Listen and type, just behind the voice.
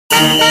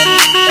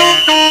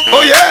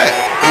Oh yeah,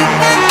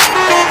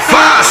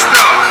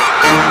 5-star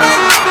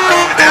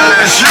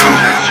LSU.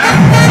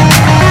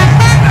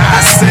 I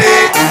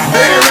said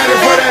they ain't ready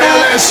for the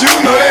LSU.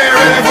 No, they ain't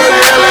ready for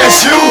the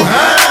LSU,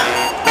 huh?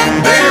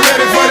 They ain't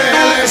ready for the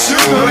LSU.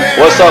 No, they ain't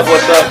What's up?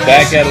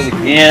 Back at it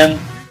again.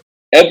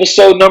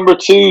 Episode number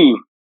 2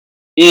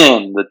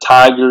 in the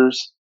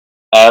Tigers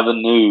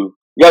Avenue.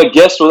 We got a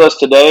guest with us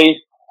today.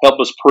 Help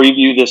us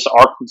preview this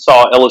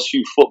Arkansas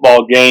LSU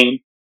football game.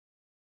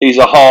 He's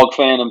a Hog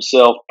fan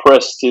himself,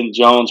 Preston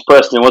Jones.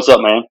 Preston, what's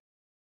up, man?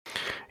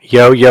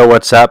 Yo,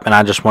 what's up? And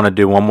I just want to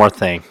do one more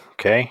thing,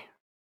 okay?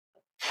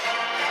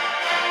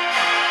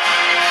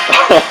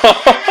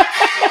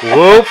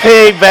 Woo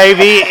pig,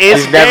 baby.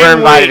 It's He's never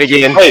invited week.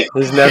 again. Hey,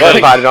 he's never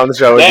invited on the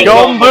show again.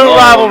 Golden Boot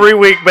Rivalry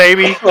Week,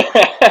 baby.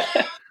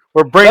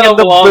 We're bringing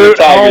the boot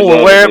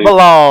home where it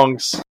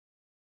belongs.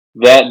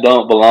 That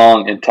don't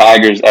belong in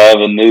Tigers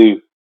Avenue.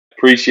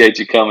 Appreciate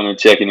you coming and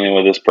checking in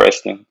with us,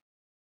 Preston.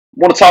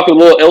 Want to talk a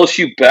little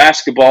LSU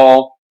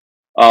basketball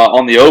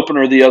on the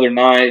opener the other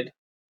night.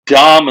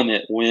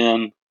 Dominant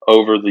win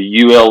over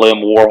the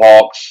ULM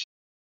Warhawks.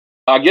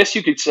 I guess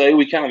you could say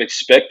we kind of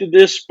expected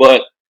this,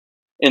 but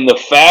in the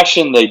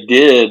fashion they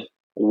did,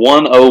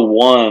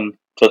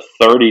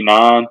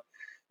 101-39,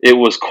 it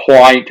was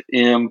quite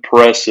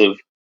impressive.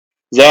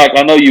 Zach,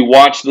 I know you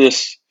watched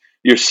this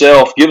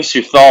yourself. Give us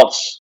your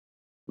thoughts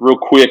real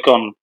quick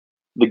on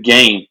the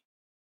game.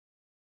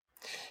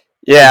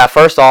 Yeah,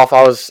 first off,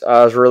 I was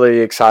really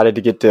excited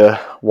to get to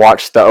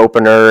watch the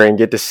opener and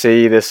get to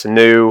see this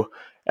new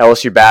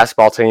LSU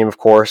basketball team. Of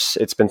course,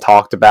 it's been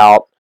talked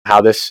about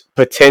how this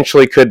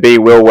potentially could be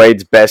Will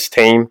Wade's best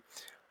team.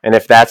 And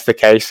if that's the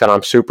case, then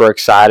I'm super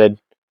excited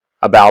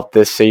about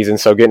this season.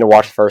 So getting to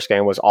watch the first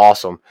game was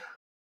awesome.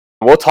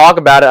 We'll talk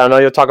about it. I know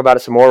you'll talk about it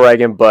some more,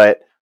 Reagan,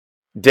 but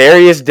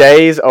Darius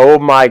Days, oh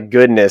my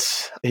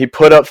goodness. He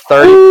put up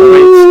 30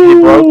 points. He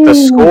broke the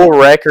school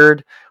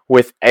record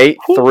with 8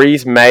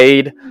 threes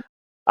made.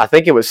 I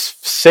think it was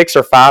 6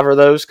 or 5 of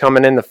those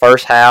coming in the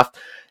first half.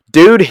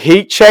 Dude,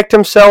 he checked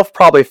himself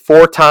probably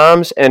 4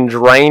 times and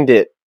drained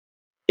it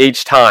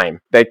each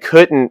time. They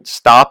couldn't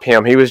stop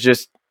him. He was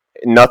just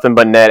nothing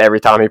but net every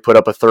time he put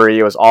up a 3.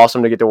 It was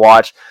awesome to get to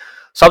watch.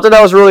 Something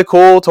that was really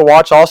cool to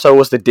watch also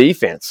was the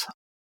defense.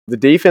 The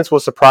defense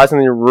was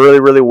surprisingly really,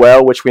 really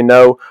well, which we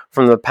know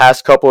from the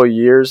past couple of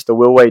years. The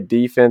Will Wade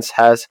defense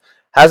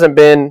hasn't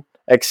been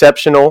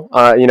exceptional.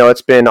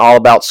 It's been all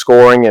about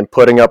scoring and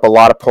putting up a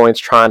lot of points,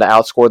 trying to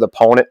outscore the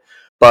opponent.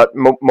 But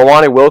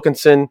Milani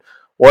Wilkinson,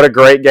 what a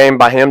great game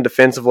by him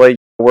defensively.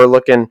 We're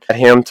looking at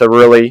him to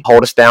really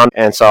hold us down.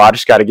 And so I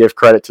just got to give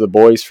credit to the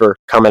boys for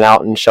coming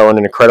out and showing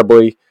an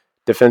incredibly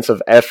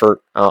defensive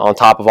effort on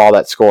top of all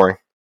that scoring.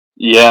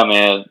 Yeah,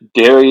 man.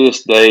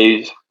 Darius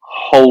Days,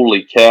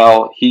 holy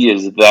cow, he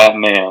is that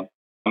man.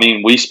 I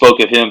mean, we spoke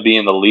of him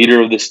being the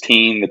leader of this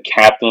team, the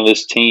captain of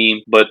this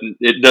team, but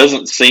it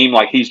doesn't seem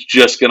like he's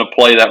just going to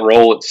play that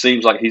role. It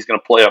seems like he's going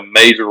to play a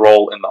major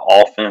role in the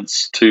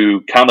offense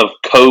to kind of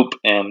cope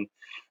and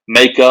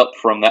make up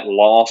from that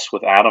loss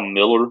with Adam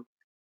Miller.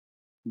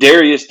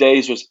 Darius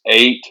Days was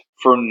 8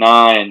 for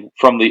 9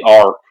 from the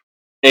arc,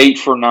 8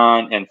 for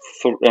 9 and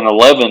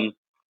 11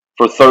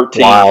 for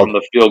 13 from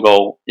the field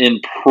goal.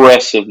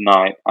 Impressive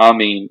night. I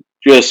mean,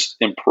 just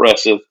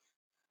impressive.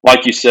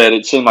 Like you said,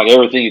 it seemed like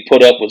everything he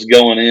put up was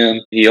going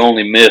in. He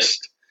only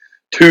missed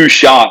 2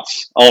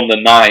 shots on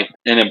the night.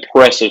 An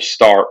impressive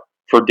start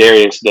for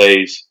Darius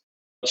Days.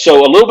 So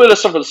a little bit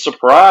of a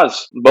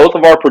surprise. Both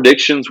of our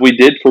predictions, we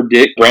did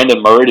predict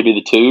Brandon Murray to be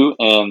the 2,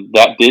 and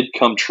that did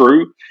come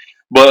true.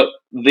 But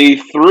the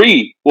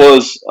 3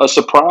 was a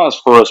surprise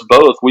for us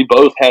both. We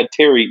both had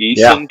Terry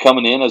Eason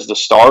coming in as the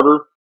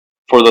starter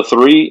for the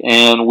 3,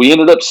 and we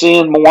ended up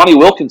seeing Milani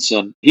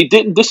Wilkinson. He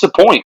didn't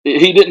disappoint.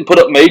 He didn't put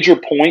up major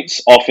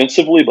points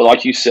offensively, but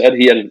like you said,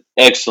 he had an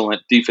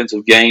excellent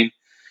defensive game.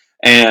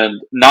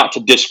 And not to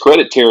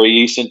discredit Terry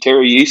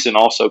Eason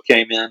also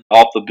came in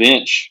off the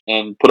bench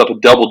and put up a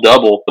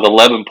double-double with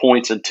 11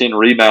 points and 10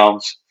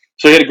 rebounds.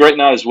 So he had a great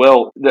night as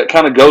well. That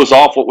kind of goes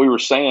off what we were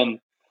saying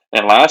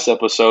in last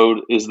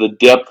episode is the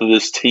depth of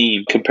this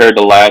team compared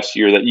to last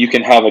year, that you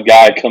can have a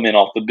guy come in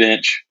off the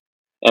bench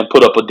and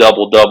put up a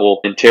double-double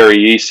in Terry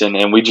Eason,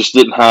 and we just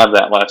didn't have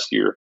that last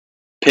year.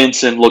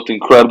 Pinson looked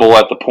incredible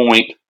at the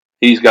point.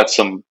 He's got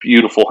some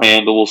beautiful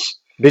handles.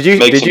 Did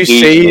you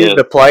see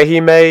the play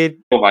he made?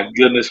 Oh, my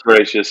goodness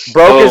gracious.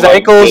 Broke his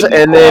ankles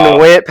and then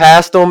went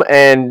past him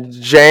and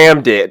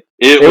jammed it.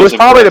 It was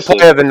probably the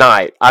play of the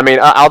night. I mean,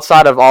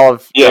 outside of all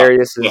of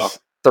Darius's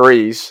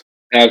threes.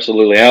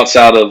 Absolutely.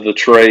 Outside of the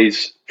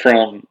trays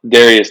from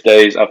Darius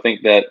Days, I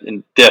think that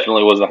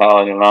definitely was the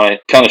highlight of the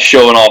night. Kind of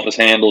showing off his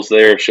handles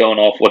there, showing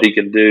off what he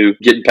can do,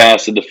 getting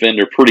past the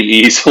defender pretty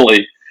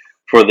easily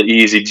for the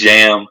easy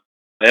jam.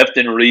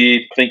 Efton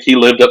Reed, I think he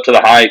lived up to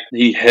the hype.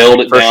 He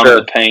held it down in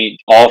the paint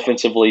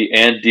offensively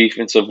and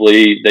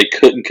defensively. They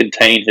couldn't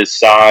contain his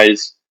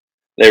size.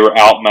 They were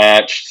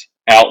outmatched,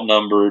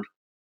 outnumbered,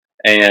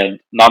 and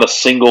not a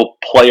single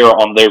player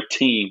on their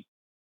team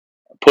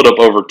put up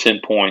over 10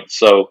 points.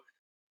 So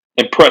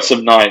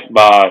impressive night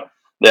by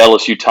the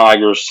LSU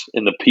Tigers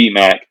in the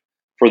PMAC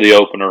for the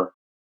opener.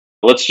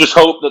 Let's just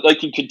hope that they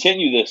can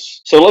continue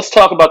this. So let's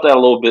talk about that a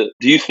little bit.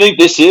 Do you think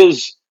this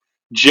is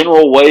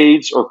General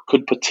Wade's, or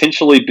could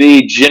potentially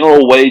be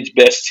General Wade's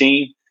best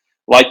team?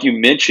 Like you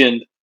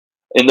mentioned,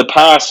 in the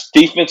past,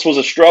 defense was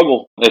a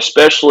struggle,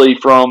 especially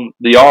from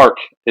the arc.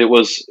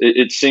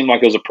 It seemed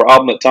like it was a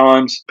problem at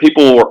times.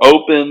 People were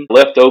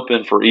left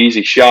open for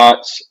easy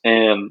shots,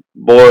 and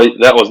boy,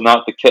 that was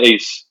not the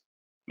case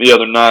the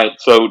other night.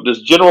 So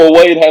does General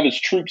Wade have his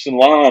troops in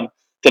line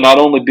to not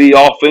only be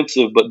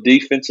offensive but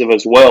defensive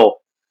as well?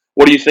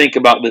 What do you think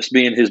about this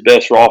being his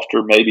best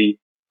roster, maybe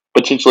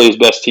potentially his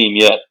best team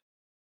yet?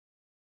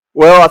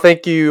 Well, I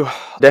think you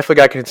definitely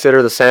got to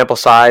consider the sample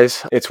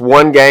size. It's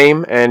one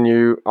game, and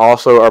you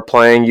also are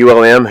playing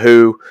ULM,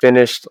 who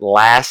finished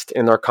last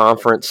in their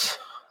conference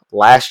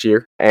last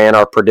year and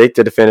are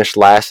predicted to finish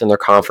last in their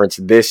conference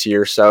this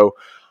year. So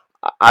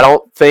I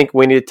don't think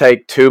we need to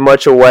take too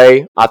much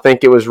away. I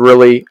think it was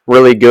really,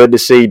 really good to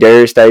see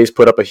Darius Days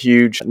put up a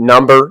huge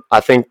number.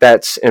 I think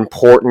that's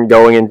important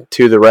going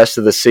into the rest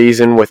of the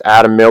season with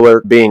Adam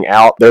Miller being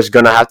out. There's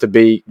going to have to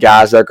be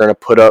guys that are going to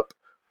put up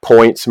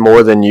points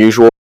more than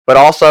usual. But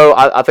also,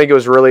 I think it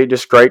was really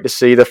just great to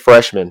see the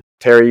freshmen.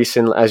 Terry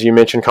Eason, as you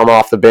mentioned, coming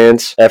off the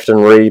bench.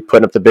 Efton Reed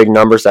putting up the big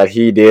numbers that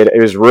he did.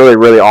 It was really,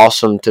 really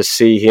awesome to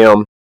see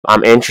him.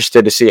 I'm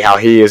interested to see how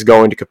he is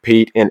going to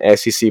compete in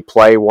SEC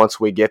play once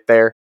we get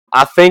there.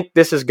 I think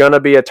this is going to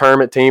be a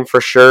tournament team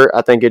for sure.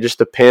 I think it just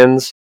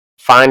depends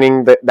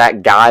finding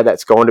that guy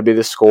that's going to be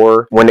the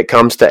scorer when it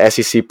comes to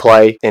SEC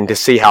play and to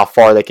see how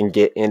far they can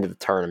get into the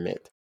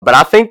tournament. But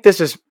I think this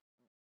is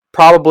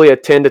probably a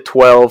 10 to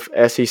 12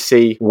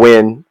 SEC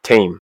win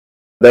team.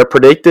 They're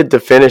predicted to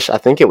finish, I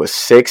think it was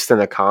 6th in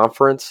the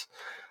conference.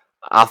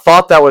 I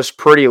thought that was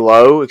pretty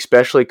low,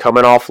 especially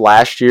coming off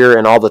last year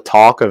and all the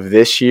talk of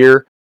this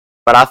year.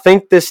 But I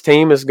think this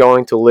team is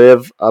going to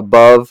live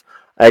above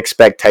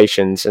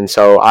expectations, and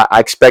so I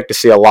expect to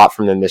see a lot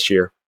from them this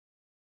year.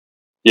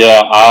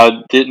 Yeah,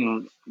 I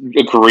didn't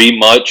agree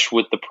much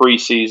with the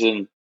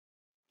preseason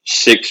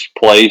 6th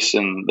place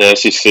in the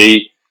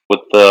SEC.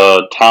 With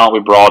the talent we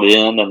brought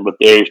in and with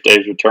Darius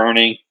Days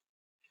returning,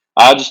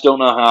 I just don't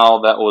know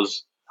how that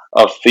was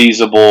a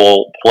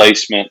feasible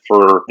placement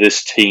for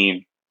this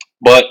team.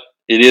 But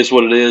it is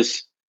what it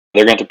is.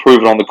 They're going to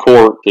prove it on the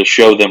court to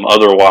show them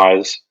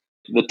otherwise.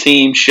 The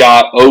team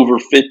shot over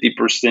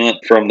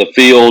 50% from the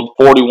field,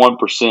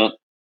 41%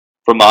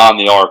 from behind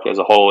the arc as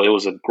a whole. It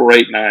was a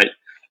great night.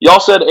 You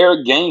also had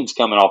Eric Gaines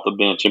coming off the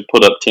bench and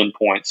put up 10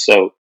 points.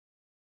 So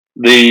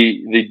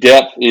the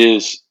depth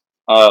is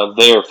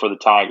there for the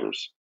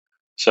Tigers.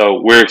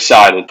 So we're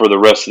excited for the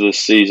rest of this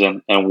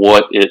season and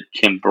what it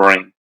can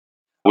bring.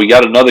 We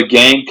got another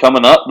game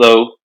coming up,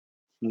 though,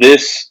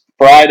 this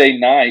Friday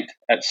night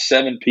at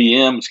 7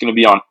 p.m. It's going to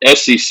be on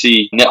SEC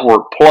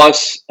Network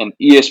Plus and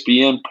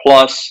ESPN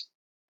Plus,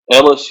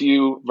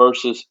 LSU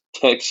versus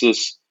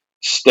Texas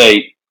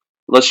State.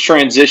 Let's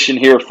transition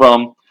here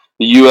from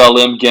the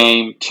ULM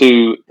game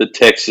to the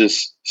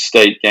Texas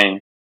State game.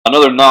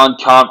 Another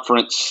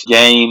non-conference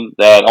game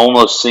that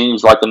almost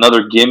seems like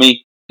another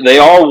gimme. They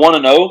are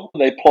 1-0.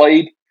 They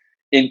played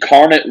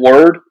Incarnate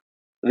Word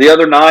the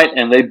other night,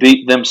 and they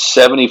beat them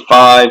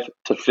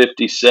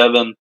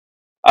 75-57.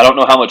 I don't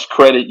know how much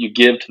credit you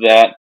give to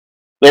that.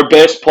 Their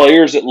best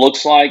players, it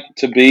looks like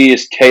to be,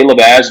 is Caleb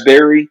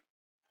Asbury.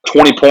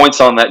 20 points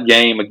on that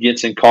game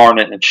against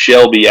Incarnate, and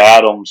Shelby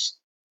Adams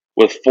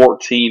with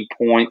 14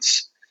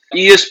 points.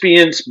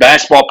 ESPN's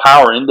Basketball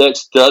Power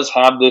Index does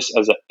have this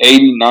as an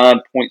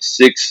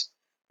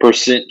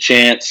 89.6%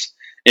 chance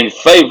in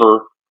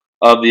favor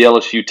of the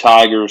LSU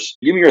Tigers.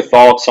 Give me your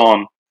thoughts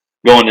on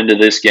going into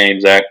this game,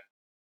 Zach.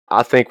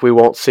 I think we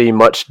won't see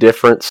much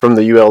difference from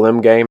the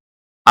ULM game.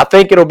 I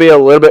think it'll be a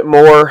little bit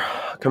more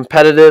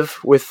competitive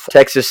with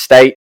Texas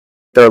State.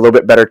 They're a little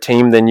bit better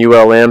team than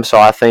ULM, so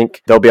I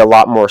think there'll be a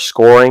lot more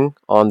scoring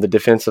on the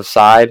defensive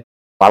side.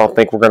 I don't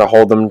think we're going to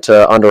hold them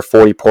to under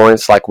 40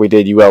 points like we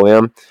did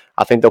ULM.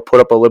 I think they'll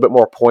put up a little bit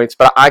more points,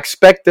 but I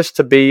expect this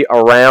to be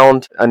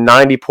around a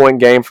 90-point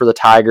game for the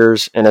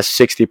Tigers and a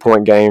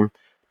 60-point game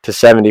to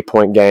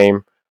 70-point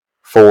game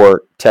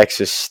for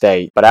Texas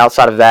State. But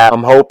outside of that,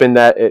 I'm hoping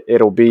that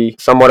it'll be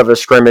somewhat of a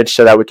scrimmage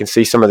so that we can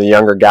see some of the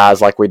younger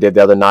guys like we did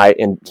the other night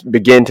and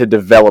begin to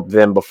develop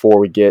them before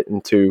we get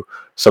into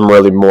some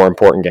really more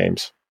important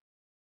games.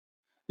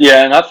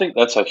 Yeah, and I think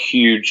that's a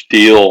huge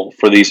deal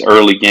for these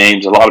early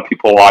games. A lot of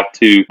people like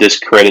to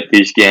discredit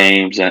these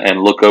games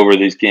and look over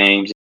these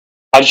games.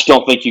 I just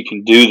don't think you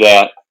can do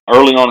that.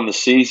 Early on in the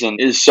season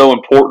is so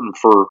important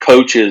for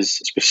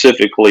coaches,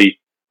 specifically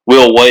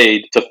Will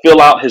Wade, to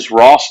fill out his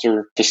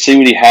roster, to see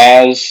what he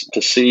has,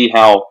 to see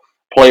how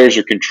players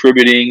are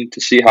contributing,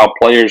 to see how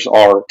players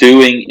are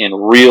doing in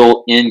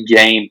real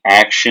in-game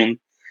action.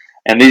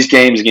 And these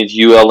games against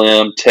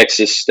ULM,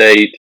 Texas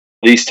State,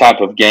 these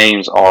type of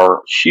games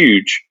are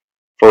huge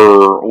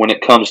for when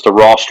it comes to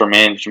roster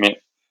management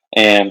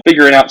and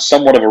figuring out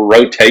somewhat of a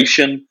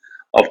rotation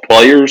of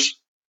players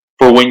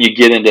for when you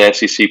get into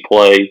SEC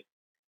play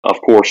of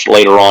course,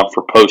 later on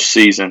for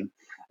postseason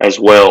as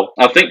well.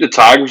 I think the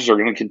Tigers are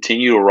going to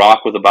continue to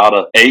rock with about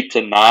an 8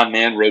 to 9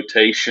 man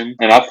rotation,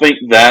 and I think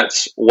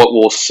that's what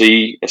we'll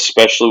see,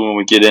 especially when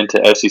we get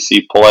into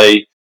SEC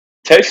play.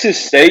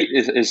 Texas State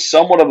is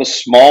somewhat of a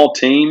small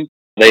team.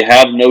 They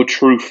have no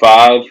true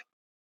five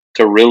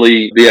to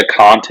really be a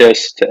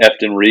contest to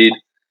Efton Reed.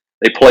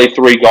 They play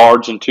 3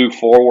 guards and 2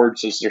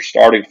 forwards as their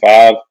starting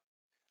 5,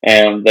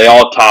 and they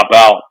all top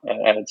out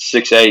at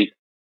 6'8".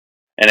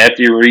 And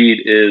Efton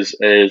Reed is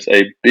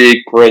a big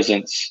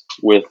presence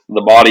with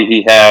the body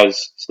he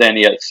has,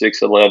 standing at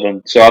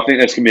 6'11". So I think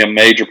that's going to be a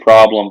major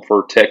problem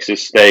for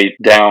Texas State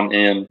down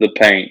in the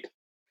paint.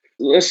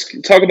 Let's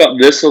talk about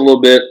this a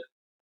little bit.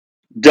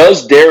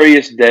 Does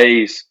Darius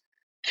Days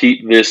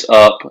keep this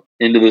up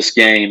into this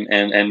game?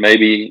 And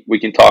maybe we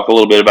can talk a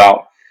little bit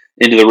about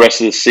into the rest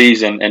of the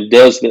season. And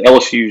does the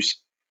LSU's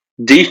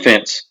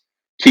defense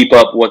keep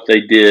up what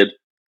they did?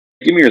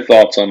 Give me your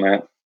thoughts on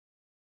that.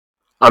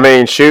 I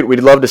mean, shoot, we'd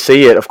love to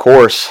see it, of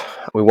course.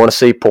 We want to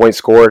see points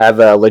scored, have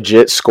a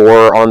legit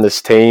scorer on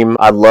this team.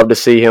 I'd love to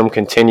see him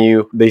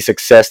continue the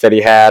success that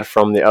he had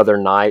from the other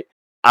night.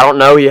 I don't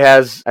know he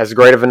has as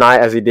great of a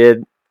night as he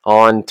did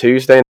on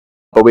Tuesday,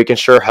 but we can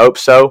sure hope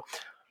so.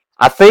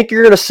 I think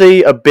you're going to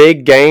see a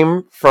big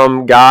game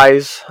from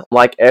guys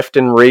like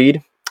Efton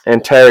Reed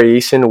and Terry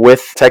Eason,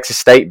 with Texas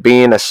State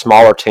being a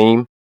smaller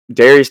team.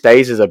 Darius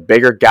Days is a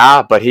bigger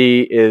guy, but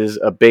he is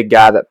a big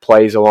guy that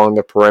plays along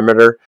the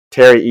perimeter.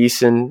 Terry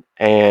Eason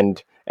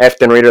and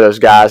Efton Reed are those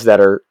guys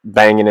that are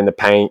banging in the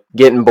paint,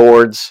 getting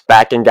boards,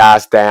 backing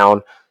guys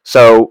down.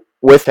 So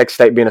with Texas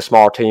State being a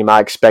smaller team,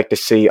 I expect to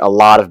see a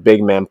lot of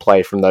big men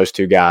play from those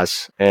two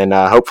guys. And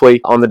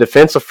hopefully on the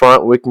defensive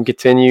front, we can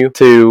continue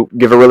to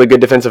give a really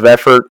good defensive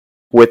effort.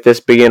 With this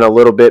being a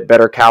little bit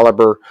better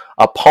caliber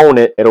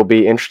opponent, it'll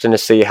be interesting to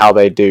see how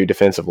they do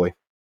defensively.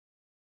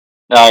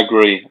 I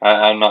agree.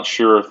 I'm not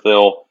sure if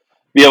they'll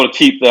be able to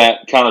keep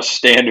that kind of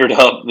standard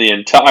up the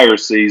entire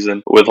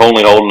season with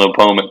only holding an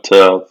opponent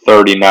to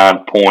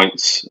 39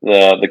 points.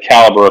 The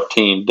caliber of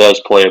team does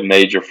play a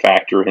major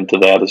factor into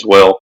that as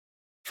well.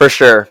 For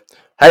sure.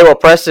 Hey, well,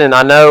 Preston,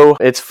 I know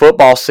it's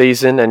football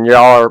season and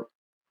y'all are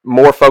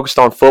more focused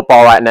on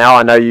football right now.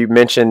 I know you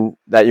mentioned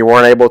that you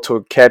weren't able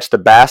to catch the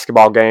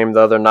basketball game the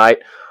other night.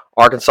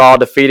 Arkansas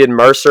defeated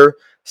Mercer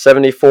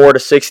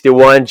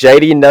 74-61.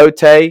 JD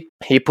Notae,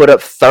 he put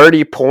up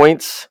 30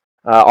 points.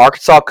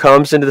 Arkansas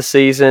comes into the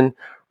season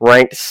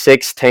ranked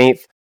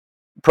 16th.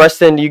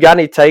 Preston, you got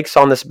any takes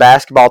on this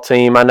basketball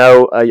team? I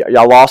know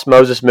y'all lost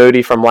Moses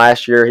Moody from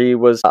last year. He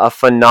was a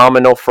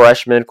phenomenal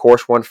freshman,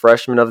 course one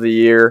freshman of the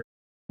year.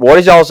 What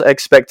is y'all's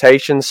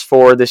expectations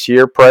for this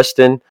year,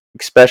 Preston,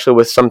 especially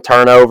with some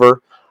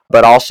turnover,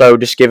 but also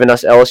just giving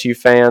us LSU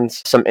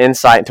fans some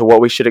insight into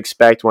what we should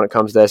expect when it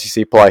comes to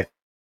SEC play?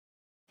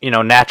 You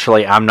know,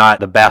 naturally, I'm not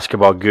the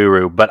basketball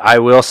guru, but I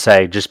will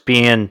say, just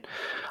being an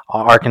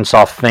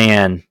Arkansas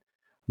fan,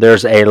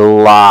 there's a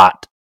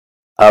lot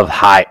of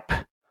hype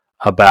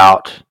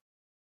about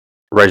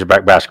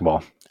Razorback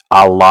basketball.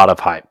 A lot of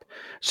hype.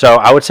 So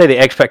I would say the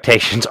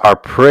expectations are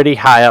pretty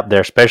high up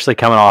there, especially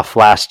coming off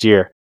last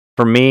year.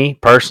 For me,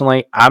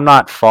 personally, I'm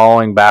not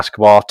following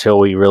basketball till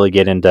we really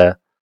get into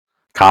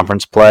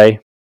conference play,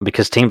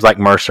 because teams like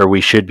Mercer,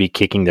 we should be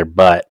kicking their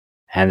butt.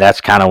 And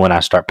that's kind of when I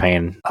start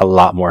paying a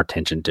lot more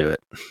attention to it.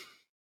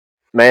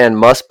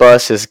 Man,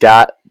 Bus has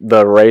got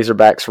the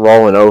Razorbacks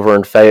rolling over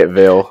in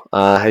Fayetteville.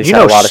 He's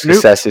had a lot of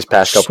success these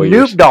past couple of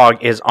years. Snoop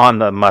Dogg is on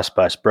the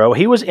Bus, bro.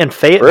 He was in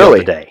Fayetteville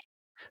today.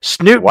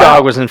 Snoop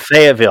Dogg was in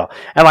Fayetteville.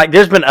 And, like,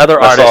 there's been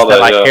other artists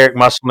that Eric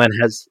Musselman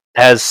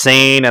has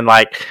seen and,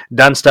 like,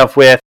 done stuff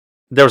with.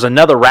 There was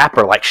another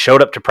rapper, like,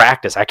 showed up to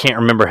practice. I can't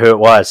remember who it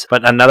was,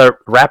 but another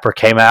rapper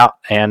came out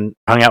and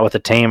hung out with the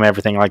team and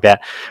everything like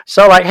that.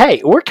 So, like,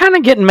 hey, we're kind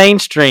of getting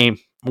mainstream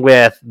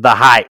with the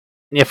hype.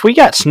 If we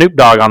got Snoop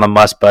Dogg on the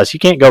Bus, you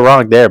can't go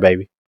wrong there,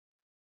 baby.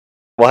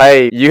 Well,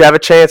 hey, you have a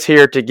chance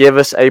here to give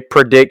us a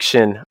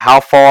prediction. How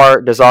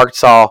far does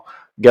Arkansas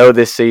go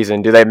this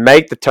season? Do they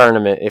make the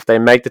tournament? If they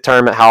make the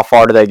tournament, how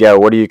far do they go?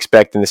 What are you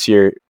expecting this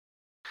year?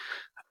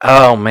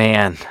 Oh,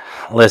 man.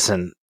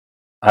 Listen,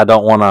 I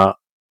don't want to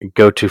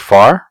go too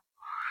far,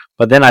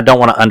 but then I don't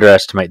want to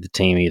underestimate the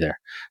team either.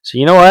 So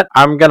you know what?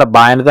 I'm going to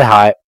buy into the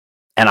hype,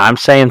 and I'm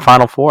saying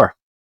Final Four.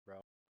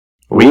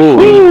 We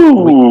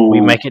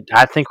make it.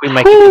 I think we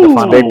make it to the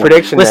Final Four. Big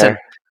prediction. Listen,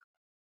 there.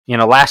 You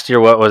know, last year,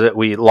 what was it?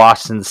 We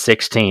lost in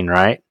 16,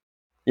 right?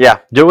 Yeah.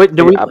 I believe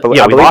we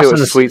lost it was in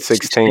the Sweet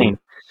 16.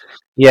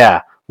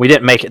 Yeah, we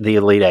didn't make it the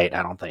Elite Eight,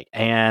 I don't think.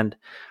 And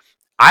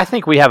I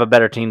think we have a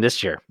better team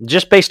this year,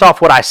 just based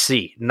off what I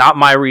see, not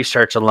my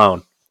research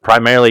alone.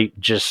 Primarily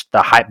just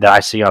the hype that I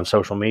see on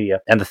social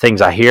media and the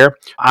things I hear.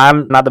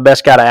 I'm not the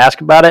best guy to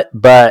ask about it,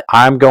 but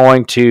I'm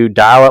going to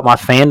dial up my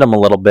fandom a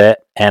little bit,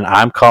 and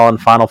I'm calling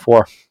Final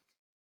Four.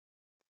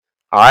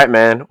 All right,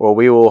 man. Well,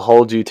 we will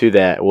hold you to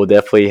that. We'll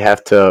definitely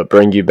have to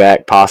bring you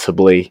back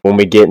possibly when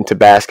we get into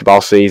basketball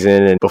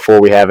season and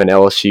before we have an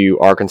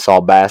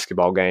LSU-Arkansas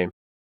basketball game.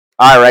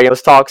 All right, Reagan,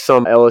 let's talk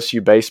some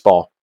LSU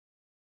baseball.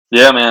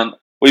 Yeah, man.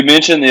 We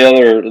mentioned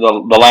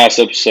the last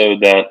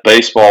episode that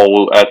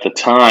baseball at the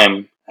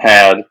time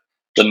had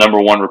the number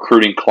one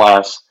recruiting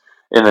class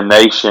in the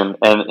nation,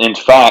 and in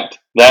fact,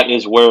 that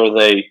is where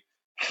they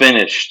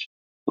finished.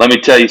 Let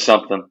me tell you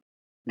something.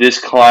 This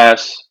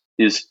class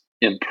is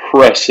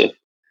impressive.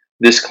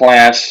 This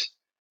class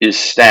is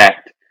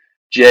stacked.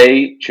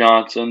 Jay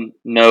Johnson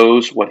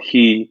knows what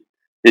he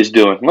is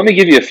doing. Let me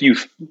give you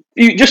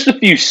just a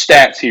few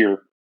stats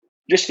here,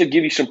 just to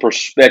give you some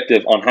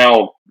perspective on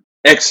how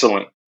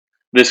excellent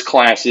this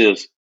class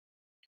is.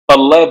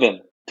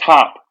 11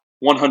 top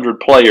 100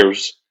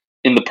 players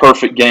in the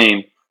perfect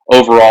game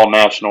overall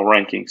national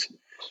rankings.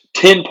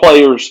 10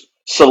 players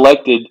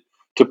selected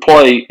to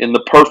play in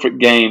the perfect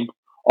game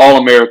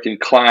All-American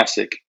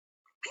Classic.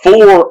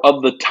 4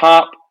 of the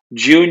top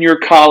junior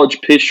college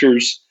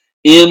pitchers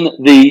in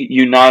the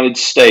United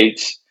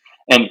States,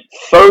 and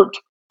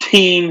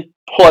 13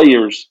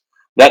 players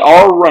that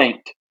are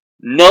ranked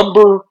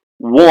number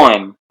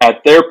one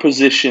at their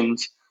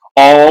positions,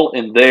 all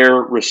in their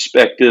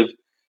respective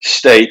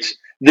states.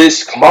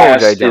 This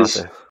class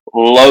is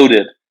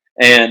loaded,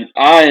 and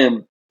I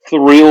am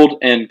thrilled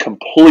and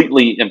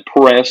completely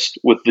impressed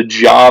with the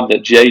job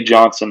that Jay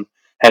Johnson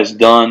has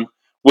done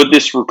with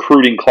this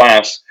recruiting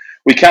class.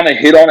 We kind of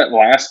hit on it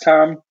last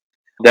time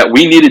that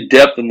we needed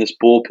depth in this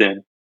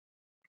bullpen.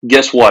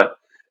 Guess what?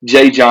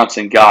 Jay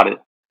Johnson got it.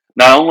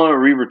 Not only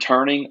are we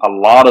returning a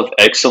lot of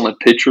excellent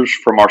pitchers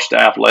from our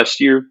staff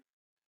last year,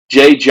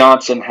 Jay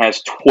Johnson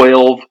has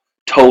 12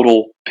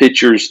 total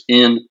pitchers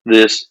in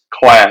this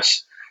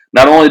class.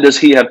 Not only does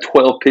he have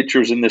 12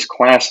 pitchers in this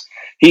class,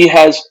 he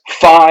has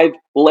 5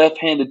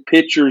 left-handed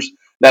pitchers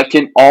that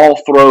can all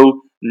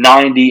throw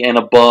 90 and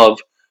above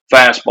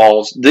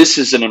fastballs. This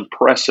is an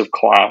impressive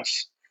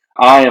class.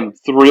 I am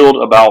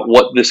thrilled about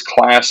what this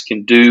class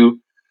can do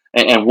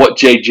and what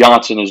Jay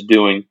Johnson is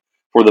doing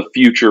for the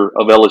future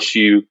of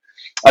LSU.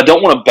 I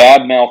don't want to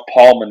badmouth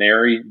Paul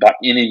Mainieri by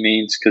any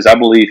means because I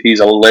believe he's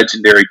a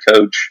legendary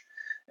coach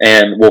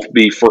and will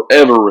be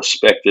forever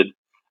respected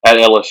at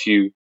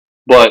LSU.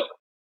 But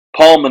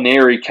Paul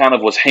Mainieri kind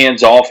of was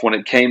hands-off when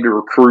it came to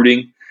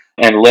recruiting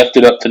and left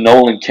it up to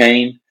Nolan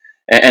Cain.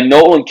 And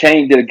Nolan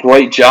Cain did a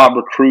great job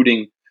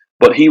recruiting,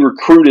 but he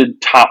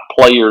recruited top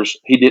players.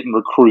 He didn't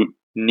recruit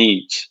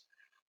needs.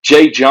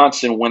 Jay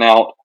Johnson went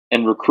out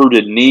and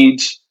recruited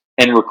needs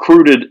and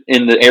recruited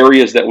in the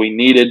areas that we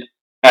needed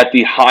at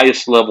the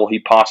highest level he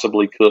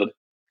possibly could.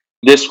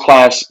 This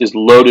class is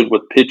loaded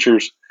with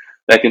pitchers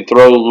that can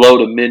throw low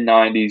to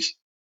mid-90s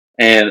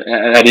and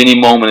at any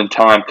moment in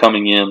time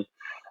coming in.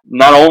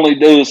 Not only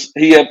does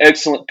he have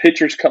excellent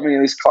pitchers coming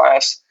in this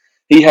class,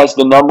 he has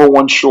the number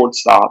one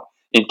shortstop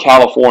in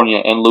California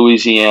and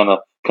Louisiana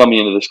coming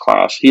into this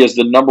class. He has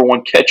the number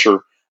one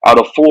catcher out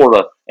of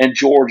Florida and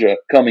Georgia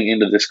coming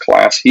into this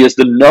class. He is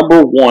the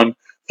number one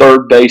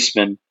third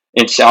baseman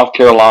in South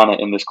Carolina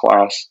in this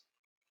class.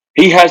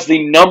 He has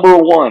the number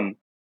one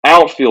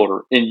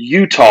outfielder in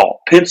Utah,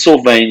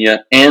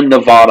 Pennsylvania, and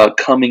Nevada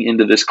coming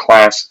into this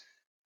class.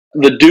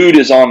 The dude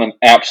is on an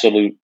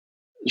absolute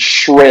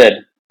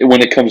shred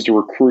when it comes to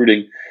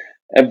recruiting.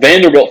 And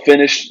Vanderbilt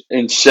finished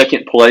in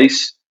second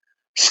place.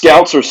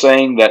 Scouts are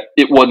saying that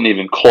it wasn't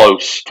even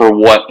close for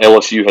what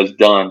LSU has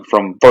done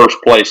from first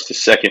place to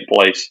second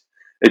place.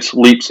 It's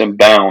leaps and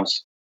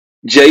bounds.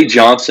 Jay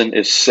Johnson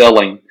is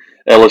selling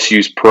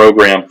LSU's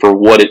program for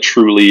what it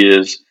truly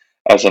is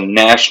as a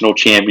national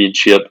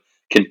championship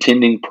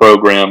contending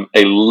program,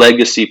 a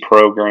legacy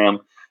program,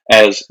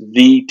 as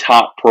the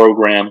top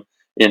program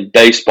in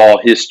baseball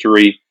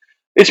history.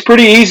 It's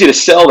pretty easy to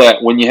sell that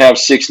when you have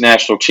 6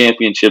 national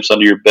championships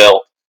under your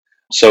belt.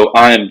 So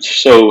I am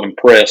so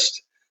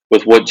impressed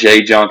with what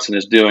Jay Johnson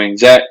is doing.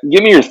 Zach,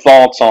 give me your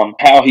thoughts on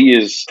how he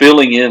is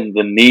filling in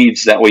the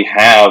needs that we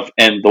have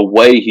and the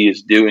way he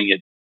is doing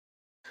it.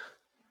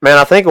 Man,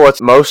 I think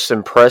what's most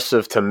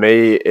impressive to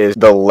me is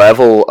the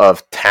level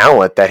of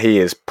talent that he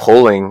is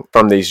pulling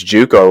from these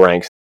JUCO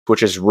ranks,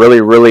 which is really,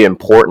 really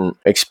important,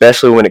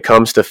 especially when it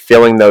comes to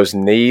filling those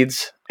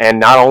needs. And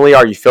not only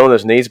are you filling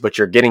those needs, but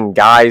you're getting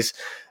guys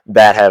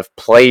that have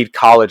played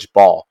college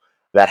ball,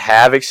 that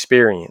have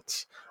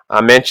experience.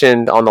 I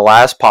mentioned on the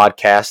last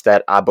podcast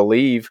that I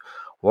believe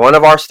one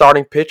of our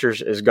starting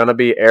pitchers is going to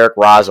be Eric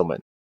Rieselman.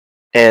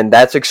 And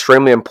that's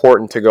extremely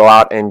important to go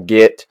out and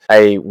get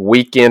a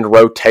weekend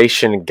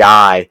rotation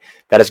guy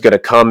that is going to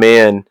come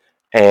in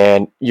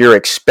and you're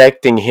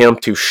expecting him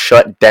to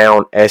shut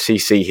down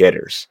SEC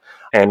hitters.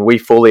 And we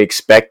fully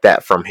expect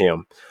that from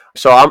him.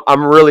 So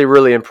I'm really,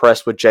 really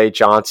impressed with Jay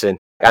Johnson.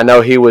 I know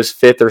he was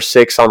 5th or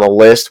 6th on the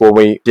list when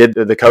we did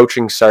the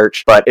coaching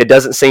search, but it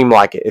doesn't seem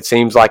like it. It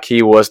seems like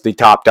he was the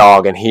top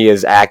dog, and he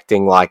is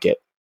acting like it.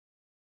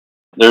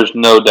 There's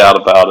no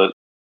doubt about it.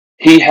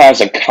 He has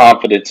a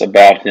confidence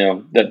about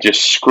him that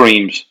just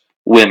screams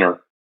winner.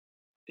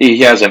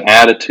 He has an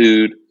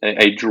attitude,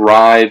 a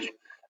drive,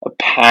 a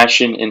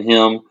passion in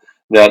him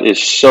that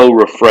is so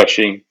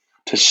refreshing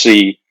to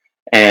see.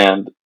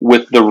 And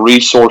with the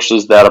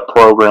resources that a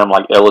program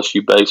like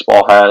LSU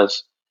baseball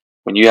has,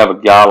 when you have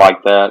a guy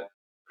like that,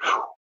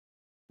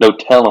 no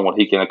telling what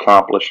he can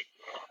accomplish.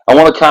 I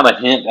want to kind of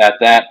hint at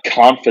that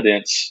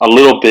confidence a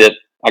little bit.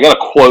 I got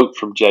a quote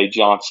from Jay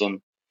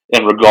Johnson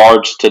in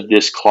regards to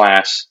this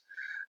class.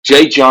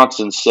 Jay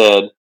Johnson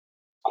said,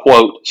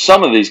 quote,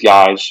 "Some of these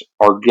guys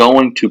are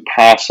going to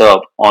pass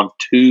up on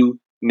 $2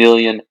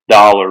 million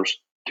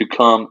to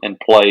come and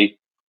play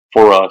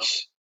for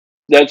us."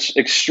 That's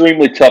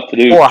extremely tough to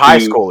do For a high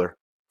schooler.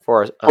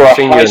 For for a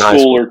senior high in high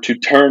school. schooler to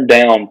turn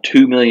down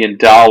 $2 million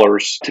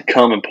to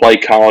come and play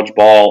college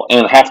ball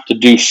and have to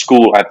do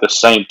school at the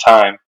same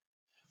time.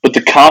 But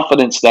the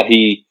confidence that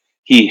he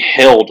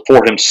held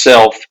for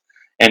himself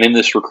and in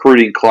this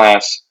recruiting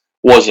class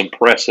was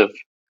impressive.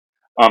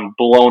 I'm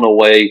blown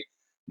away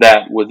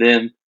that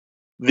within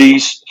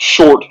these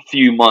short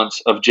few months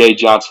of Jay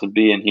Johnson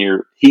being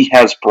here, he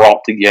has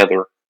brought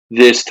together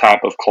this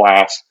type of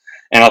class.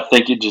 And I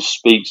think it just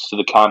speaks to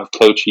the kind of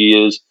coach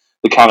he is,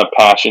 the kind of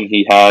passion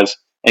he has,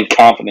 and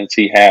confidence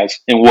he has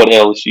in what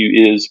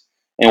LSU is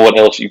and what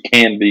LSU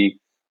can be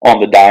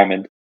on the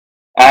diamond.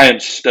 I am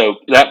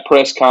stoked. That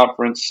press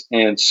conference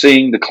and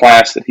seeing the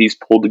class that he's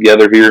pulled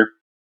together here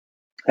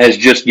has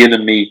just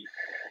given me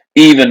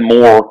even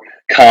more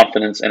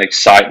confidence and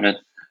excitement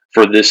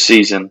for this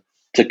season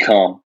to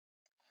come.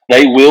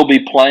 They will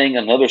be playing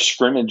another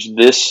scrimmage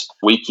this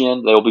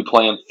weekend. They'll be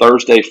playing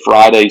Thursday,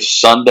 Friday,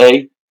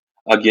 Sunday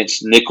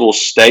against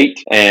Nicholls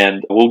State,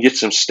 and we'll get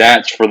some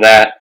stats for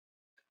that.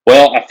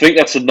 Well, I think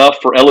that's enough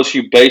for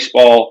LSU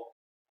baseball.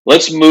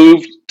 Let's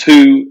move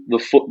to the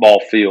football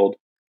field.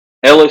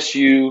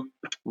 LSU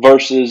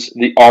versus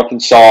the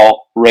Arkansas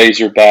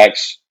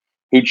Razorbacks,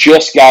 who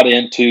just got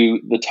into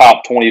the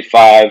top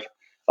 25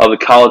 of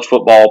the college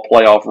football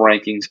playoff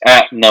rankings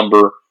at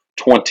number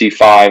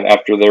 25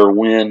 after their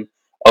win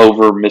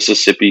over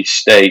Mississippi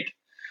State.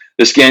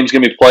 This game's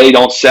going to be played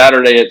on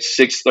Saturday at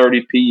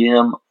 6:30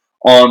 p.m.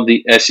 on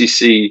the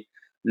SEC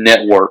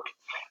network.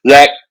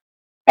 Zach,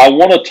 I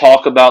want to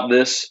talk about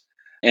this,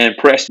 and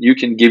Preston, you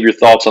can give your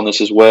thoughts on this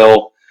as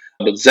well.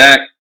 But Zach,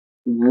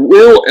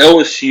 will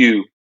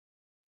LSU,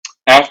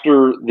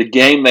 after the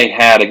game they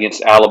had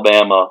against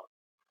Alabama,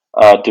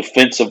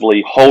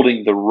 defensively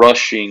holding the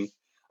rushing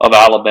of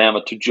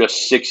Alabama to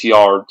just 6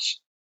 yards,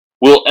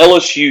 will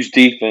LSU's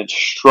defense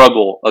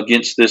struggle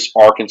against this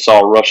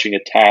Arkansas rushing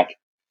attack?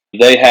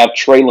 They have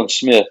Traylon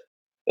Smith.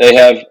 They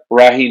have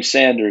Raheem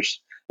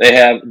Sanders. They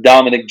have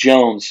Dominic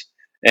Jones.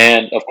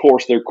 And, of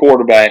course, their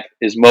quarterback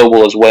is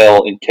mobile as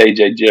well in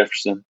KJ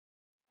Jefferson.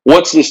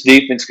 What's this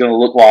defense going to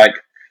look like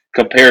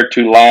compared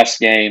to last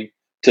game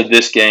to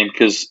this game?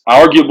 Because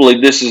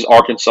arguably this is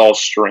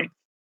Arkansas's strength.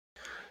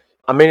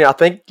 I mean, I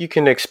think you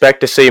can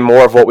expect to see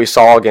more of what we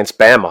saw against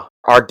Bama.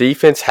 Our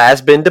defense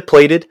has been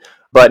depleted,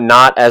 but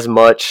not as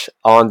much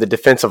on the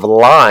defensive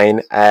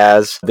line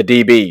as the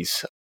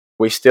DBs.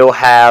 We still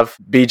have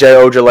B.J.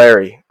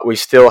 Ojulari. We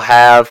still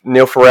have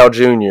Neil Farrell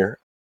Jr.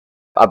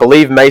 I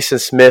believe Mason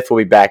Smith will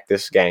be back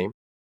this game.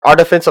 Our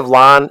defensive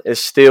line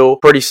is still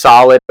pretty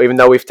solid, even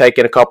though we've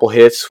taken a couple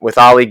hits with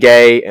Ali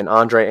Gay and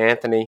Andre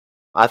Anthony.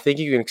 I think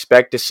you can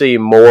expect to see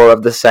more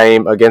of the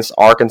same against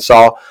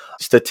Arkansas.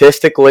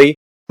 Statistically,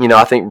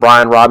 I think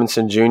Brian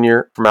Robinson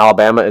Jr. from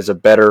Alabama is a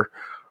better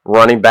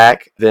running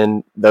back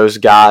than those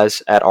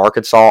guys at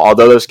Arkansas,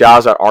 although those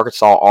guys at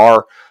Arkansas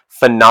are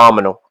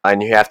phenomenal,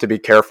 and you have to be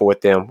careful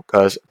with them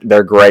because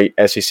they're great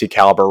SEC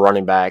caliber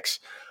running backs.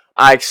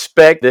 I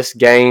expect this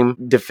game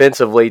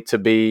defensively to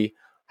be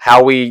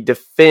how we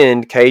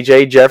defend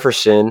KJ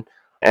Jefferson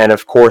and,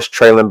 of course,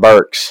 Traylon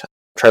Burks.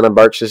 Traylon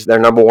Burks is their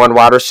number one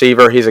wide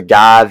receiver. He's a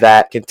guy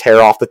that can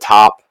tear off the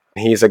top.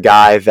 He's a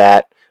guy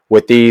that,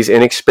 with these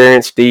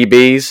inexperienced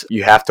DBs,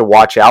 you have to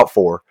watch out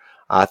for.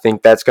 I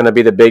think that's going to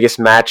be the biggest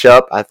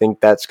matchup. I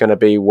think that's going to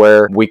be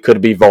where we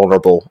could be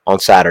vulnerable on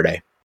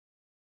Saturday.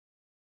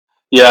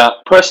 Yeah,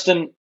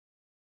 Preston,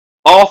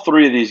 all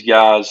three of these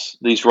guys,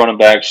 these running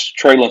backs,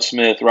 Traylon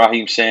Smith,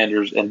 Raheem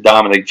Sanders, and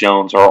Dominic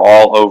Jones, are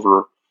all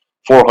over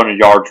 400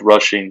 yards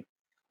rushing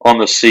on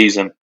the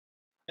season.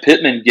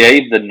 Pittman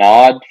gave the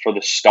nod for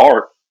the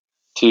start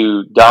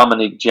to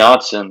Dominic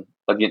Johnson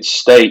against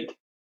State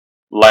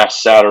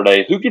last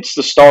Saturday. Who gets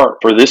the start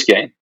for this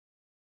game?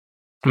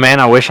 Man,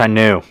 I wish I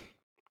knew.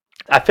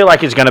 I feel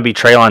like it's going to be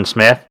Traylon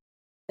Smith.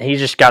 He's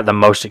just got the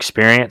most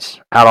experience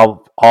out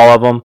of all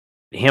of them.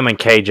 Him and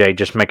KJ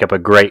just make up a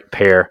great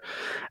pair.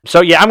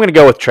 So, yeah, I'm going to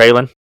go with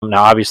Traylon.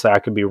 Now, obviously, I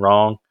could be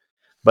wrong.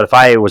 But if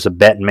I was a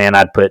betting man,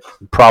 I'd put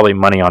probably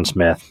money on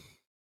Smith.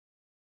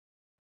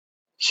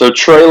 So,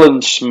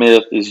 Traylon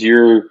Smith is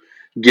your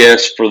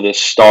guess for the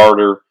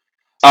starter.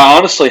 I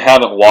honestly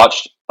haven't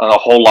watched a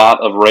whole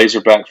lot of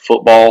Razorback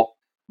football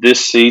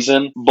this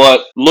season,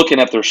 but looking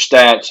at their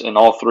stats and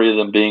all three of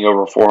them being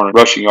over 400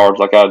 rushing yards,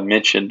 like I had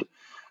mentioned,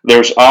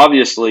 there's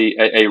obviously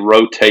a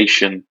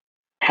rotation.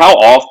 How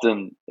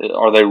often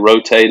are they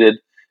rotated,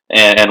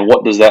 and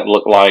what does that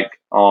look like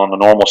on a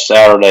normal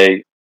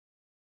Saturday?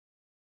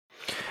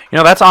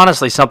 That's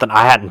honestly something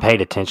I hadn't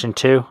paid attention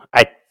to.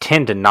 I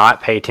tend to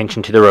not pay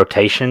attention to the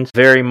rotations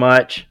very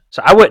much,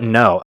 so I wouldn't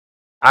know.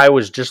 I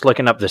was just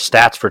looking up the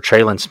stats for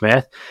Traylon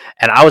Smith,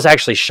 and I was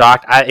actually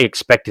shocked. I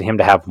expected him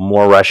to have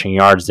more rushing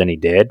yards than he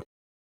did,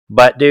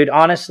 But, dude,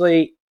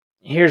 honestly,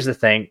 here's the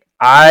thing.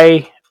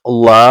 I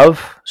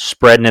love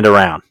spreading it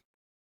around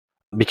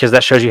because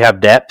that shows you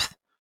have depth.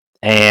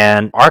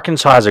 And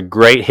Arkansas has a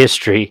great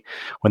history.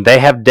 When they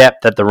have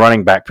depth at the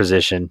running back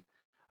position,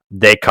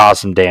 they cause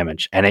some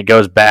damage. And it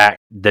goes back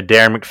the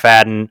Darren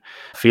McFadden,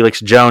 Felix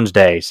Jones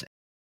days.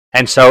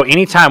 And so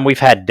anytime we've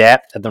had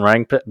depth at the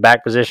running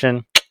back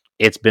position,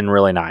 it's been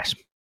really nice.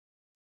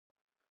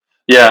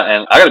 Yeah,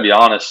 and I got to be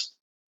honest,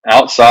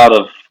 outside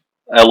of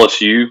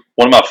LSU,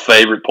 one of my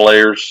favorite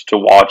players to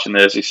watch in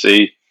the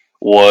SEC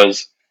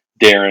was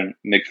Darren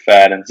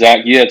McFadden. Zach,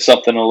 you had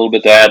something a little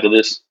bit to add to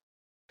this?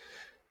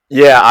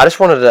 Yeah, I just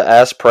wanted to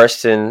ask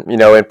Preston, in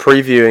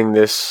previewing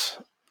this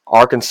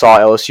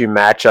Arkansas-LSU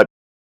matchup,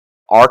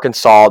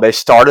 Arkansas, they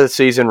started the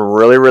season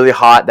really, really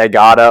hot. They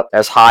got up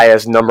as high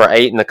as number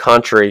 8 in the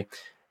country.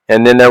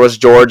 And then there was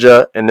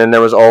Georgia, and then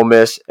there was Ole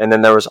Miss, and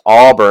then there was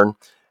Auburn.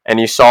 And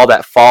you saw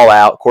that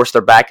fallout. Of course,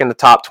 they're back in the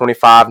top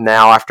 25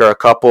 now after a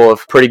couple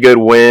of pretty good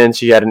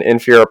wins. You had an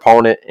inferior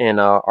opponent in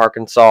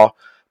Arkansas.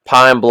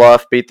 Pine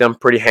Bluff beat them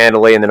pretty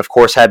handily, and then, of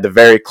course, had the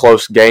very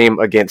close game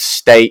against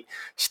State.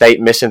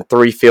 State missing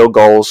 3 field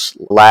goals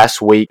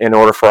last week in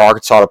order for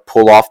Arkansas to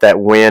pull off that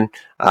win.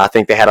 I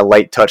think they had a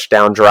late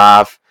touchdown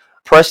drive.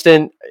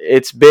 Preston,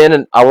 it's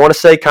been, I want to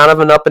say, kind of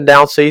an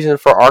up-and-down season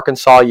for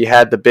Arkansas. You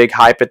had the big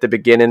hype at the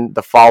beginning,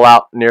 the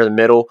fallout near the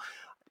middle.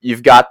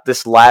 You've got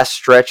this last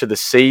stretch of the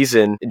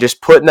season.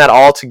 Just putting that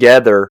all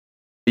together,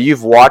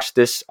 you've watched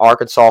this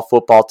Arkansas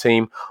football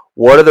team.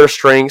 What are their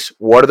strengths?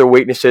 What are their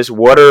weaknesses?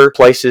 What are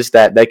places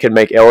that they can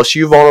make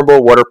LSU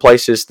vulnerable? What are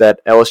places that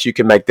LSU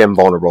can make them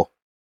vulnerable?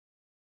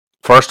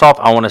 First off,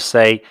 I want to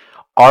say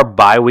our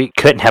bye week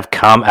couldn't have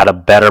come at a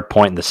better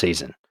point in the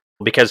season.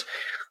 Because,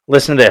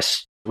 listen to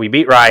this. We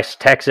beat Rice,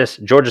 Texas,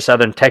 Georgia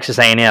Southern, Texas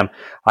A&M.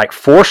 Like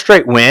 4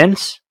 straight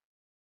wins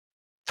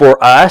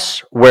for us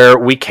where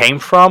we came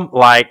from,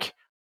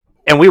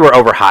 and we were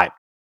overhyped.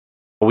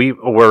 We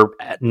were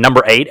at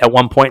number 8 at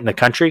one point in the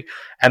country,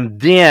 and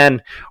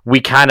then we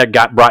kind of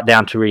got brought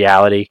down to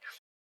reality.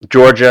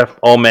 Georgia,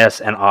 Ole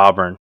Miss, and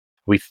Auburn.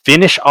 We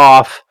finish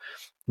off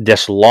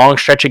this long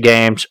stretch of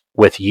games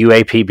with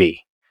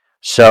UAPB.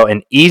 So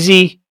an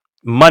easy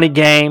money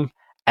game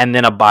and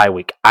then a bye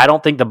week. I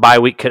don't think the bye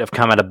week could have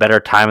come at a better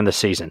time in the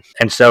season.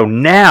 And so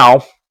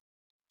now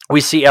we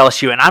see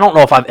LSU, and I don't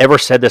know if I've ever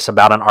said this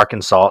about an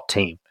Arkansas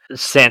team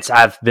since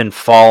I've been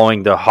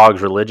following the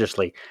Hogs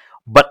religiously,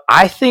 but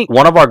I think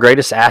one of our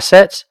greatest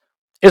assets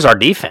is our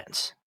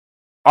defense.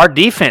 Our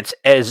defense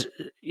is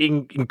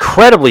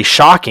incredibly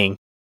shocking.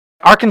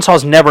 Arkansas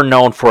is never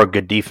known for a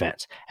good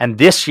defense. And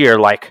this year,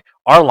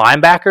 our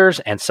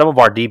linebackers and some of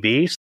our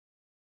DBs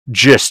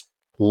just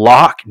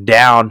lock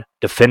down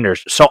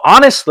defenders. So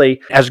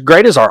honestly, as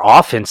great as our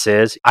offense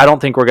is, I don't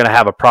think we're going to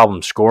have a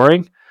problem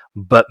scoring.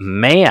 But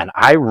man,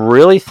 I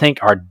really think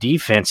our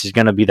defense is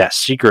going to be that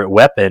secret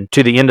weapon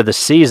to the end of the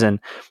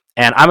season.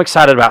 And I'm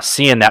excited about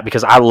seeing that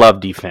because I love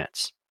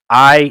defense.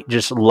 I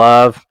just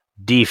love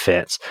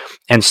defense.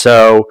 And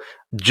so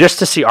just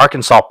to see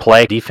Arkansas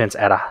play defense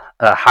at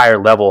a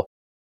higher level.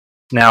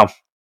 Now,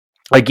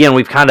 again,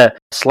 we've kind of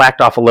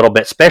slacked off a little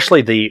bit,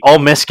 especially the Ole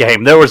Miss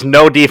game. There was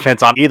no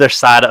defense on either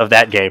side of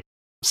that game.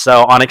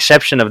 So on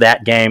exception of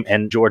that game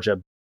and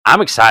Georgia,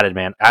 I'm excited,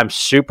 man. I'm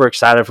super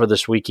excited for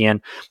this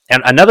weekend.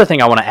 And another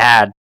thing I want to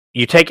add,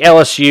 you take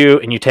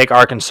LSU and you take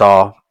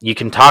Arkansas, you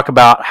can talk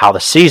about how the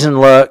season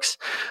looks,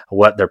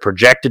 what they're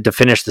projected to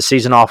finish the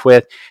season off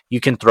with. You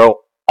can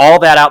throw all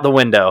that out the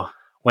window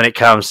when it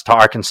comes to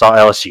Arkansas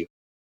LSU.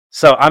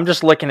 So I'm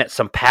just looking at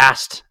some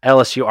past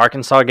LSU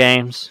Arkansas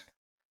games.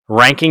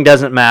 Ranking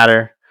doesn't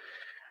matter.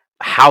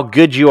 How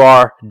good you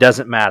are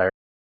doesn't matter.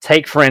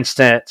 Take, for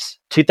instance,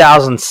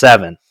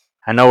 2007.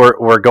 I know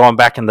we're going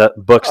back in the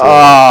books.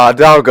 Oh,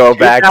 don't go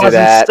back to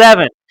that.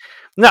 2007.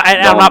 No,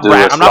 I'm not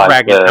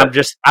bragging.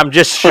 I'm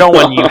just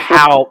showing you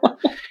how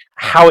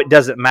it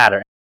doesn't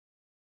matter.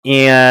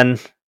 In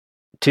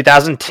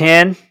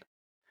 2010,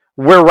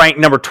 we're ranked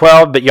number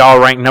 12, but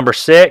y'all ranked number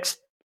 6.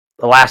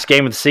 The last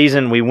game of the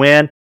season, we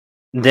win.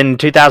 Then in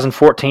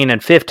 2014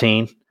 and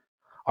 15,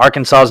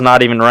 Arkansas is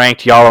not even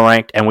ranked. Y'all are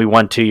ranked, and we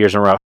won 2 years in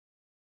a row.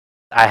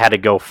 I had to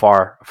go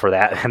far for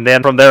that. And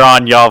then from there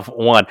on, y'all have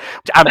won.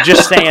 I'm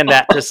just saying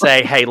that to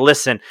say, hey,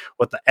 listen,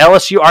 with the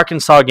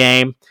LSU-Arkansas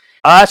game,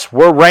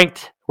 we're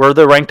ranked. We're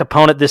the ranked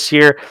opponent this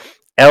year.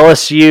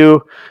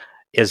 LSU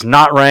is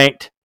not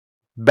ranked.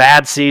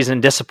 Bad season,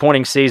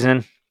 disappointing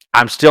season.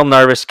 I'm still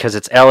nervous because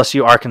it's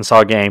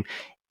LSU-Arkansas game.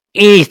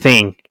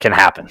 Anything can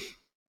happen.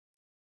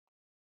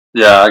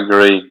 Yeah, I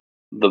agree.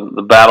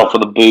 The battle for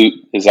the boot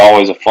is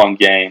always a fun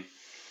game.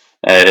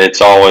 It's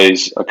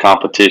always a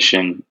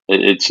competition.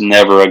 It's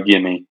never a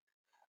gimme.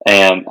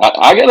 And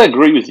I got to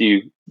agree with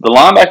you. The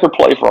linebacker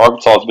play for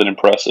Arkansas has been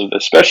impressive,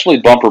 especially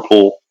Bumper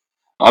Pool.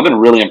 I've been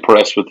really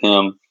impressed with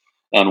him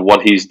and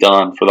what he's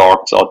done for the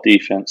Arkansas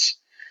defense.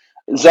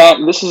 Zach,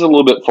 this is a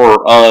little bit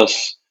for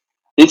us.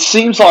 It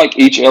seems like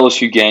each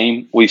LSU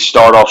game, we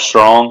start off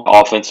strong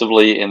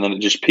offensively, and then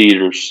it just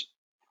peters.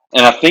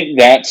 And I think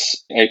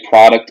that's a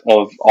product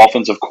of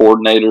offensive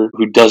coordinator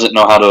who doesn't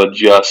know how to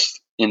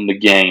adjust in the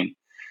game.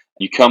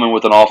 You come in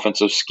with an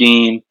offensive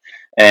scheme,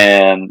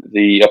 and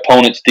the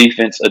opponent's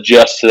defense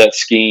adjusts to that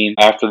scheme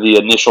after the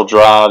initial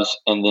drives,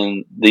 and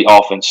then the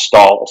offense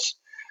stalls.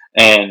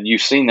 And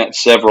you've seen that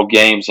several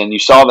games, and you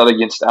saw that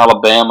against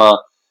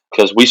Alabama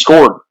because we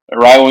scored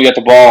right when we got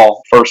the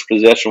ball. First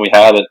possession, we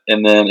had it,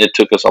 and then it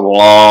took us a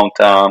long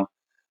time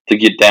to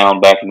get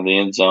down back into the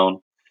end zone.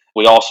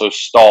 We also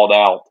stalled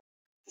out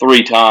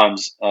 3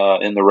 times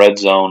in the red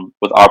zone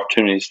with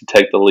opportunities to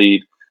take the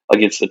lead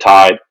against the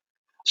Tide.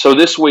 So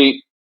this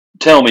week,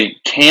 tell me,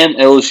 can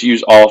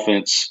LSU's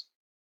offense,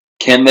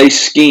 can they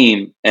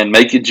scheme and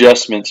make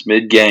adjustments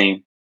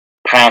mid-game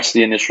past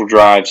the initial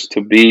drives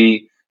to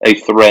be a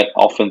threat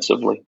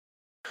offensively?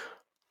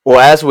 Well,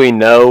 as we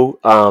know,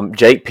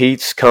 Jake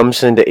Peets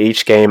comes into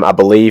each game, I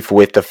believe,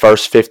 with the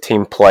first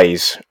 15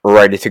 plays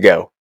ready to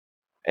go.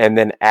 And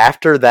then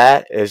after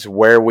that is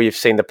where we've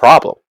seen the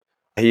problem.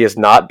 He has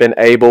not been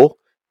able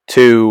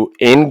to,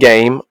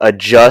 in-game,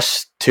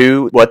 adjust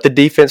to what the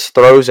defense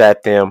throws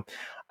at them,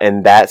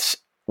 and that's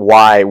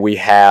why we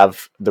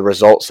have the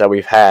results that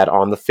we've had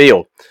on the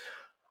field.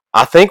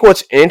 I think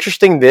what's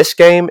interesting this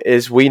game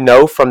is we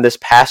know from this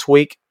past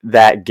week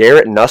that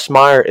Garrett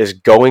Nussmeier is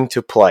going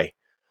to play.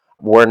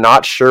 We're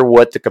not sure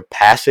what the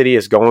capacity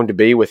is going to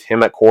be with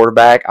him at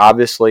quarterback.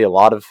 Obviously, a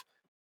lot of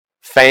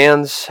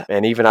fans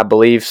and even I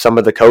believe some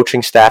of the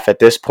coaching staff at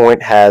this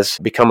point has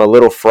become a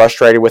little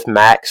frustrated with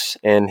Max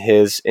and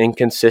his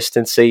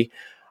inconsistency.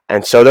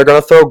 And so they're going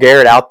to throw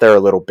Garrett out there a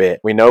little bit.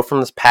 We know from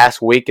this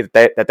past week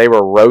that they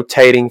were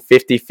rotating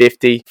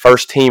 50-50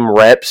 first team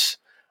reps.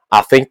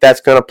 I think that's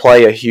going to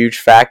play a huge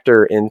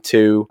factor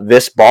into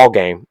this ball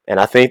game. And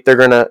I think they're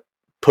going to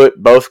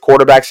put both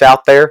quarterbacks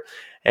out there,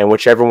 and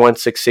whichever one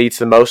succeeds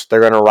the most,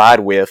 they're going to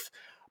ride with.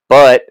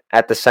 But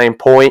at the same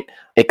point,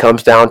 it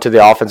comes down to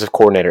the offensive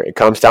coordinator. It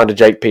comes down to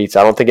Jake Peets.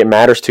 I don't think it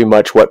matters too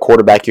much what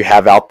quarterback you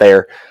have out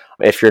there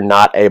if you're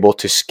not able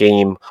to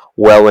scheme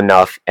well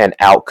enough and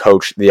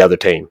outcoach the other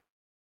team.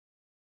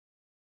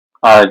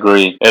 I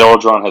agree. Ed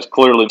Orgeron has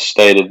clearly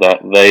stated that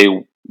they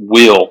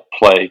will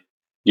play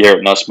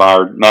Garrett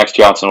Nussmeier. Max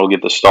Johnson will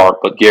get the start,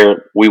 but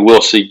we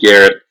will see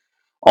Garrett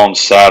on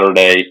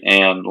Saturday.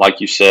 And like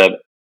you said,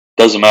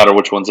 doesn't matter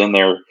which one's in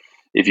there.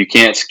 If you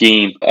can't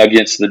scheme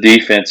against the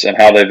defense and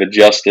how they've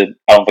adjusted,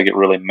 I don't think it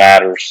really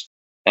matters.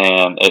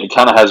 And it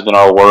kind of has been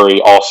our worry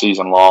all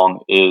season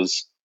long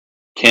is,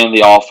 can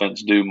the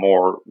offense do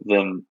more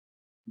than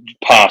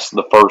past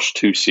the first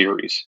 2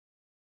 series?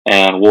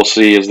 And we'll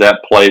see as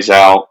that plays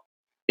out.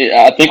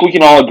 I think we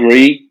can all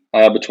agree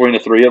between the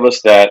 3 of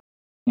us that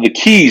the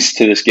keys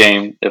to this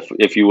game,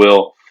 if you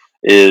will,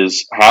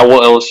 is how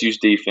will LSU's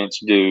defense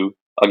do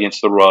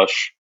against the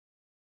rush?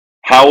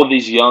 How will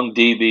these young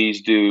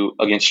DBs do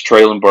against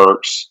Traylon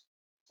Burks?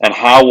 And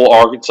how will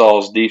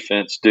Arkansas's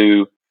defense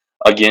do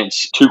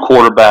against 2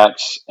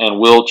 quarterbacks? And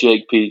will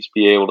Jake Peets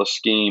be able to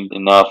scheme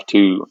enough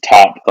to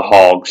top the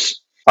Hogs?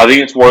 I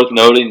think it's worth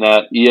noting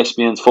that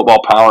ESPN's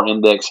Football Power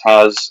Index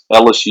has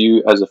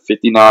LSU as a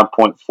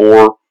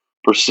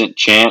 59.4%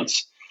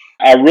 chance.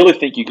 I really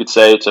think you could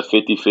say it's a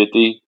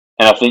 50-50.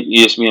 And I think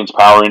ESPN's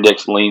Power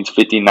Index leans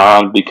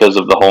 59 because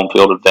of the home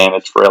field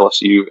advantage for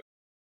LSU.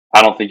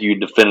 I don't think you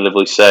could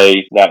definitively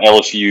say that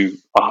LSU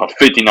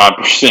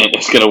 59%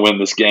 is going to win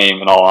this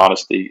game, in all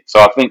honesty. So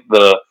I think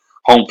the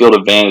home field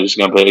advantage is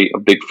going to be a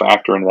big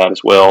factor in that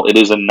as well. It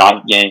is a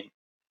night game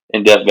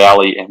in Death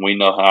Valley, and we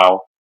know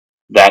how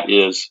that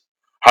is.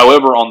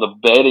 However, on the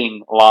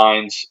betting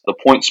lines, the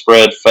point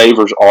spread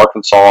favors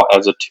Arkansas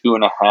as a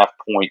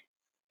 2.5-point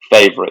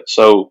favorite.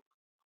 So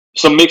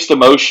some mixed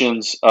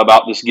emotions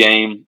about this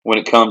game when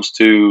it comes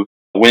to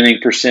winning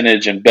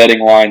percentage and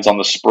betting lines on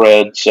the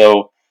spread.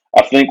 So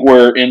I think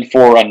we're in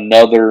for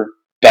another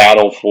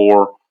battle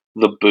for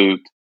the boot.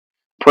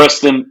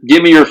 Preston,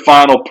 give me your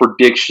final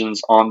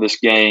predictions on this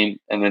game,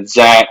 and then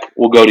Zach,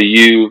 we'll go to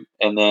you,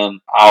 and then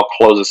I'll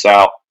close us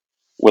out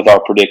with our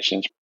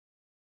predictions.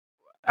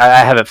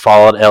 I haven't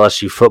followed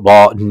LSU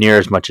football near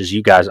as much as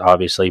you guys,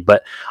 obviously,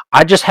 but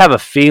I just have a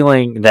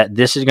feeling that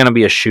this is going to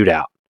be a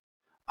shootout.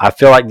 I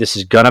feel like this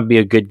is going to be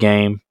a good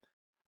game.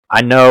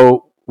 I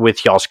know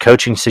with y'all's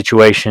coaching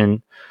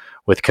situation,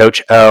 with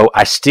Coach O,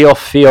 I still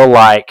feel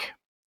like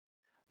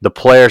the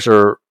players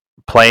are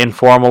playing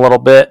for him a little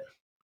bit.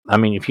 I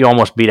mean, if you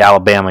almost beat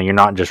Alabama, you're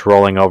not just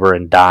rolling over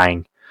and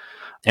dying.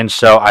 And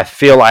so I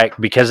feel like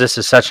because this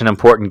is such an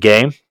important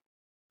game,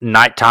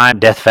 nighttime,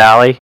 Death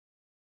Valley,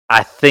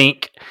 I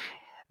think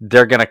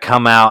they're going to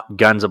come out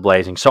guns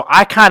a-blazing. So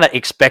I kind of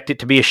expect it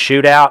to be a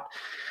shootout,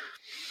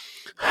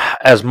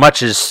 as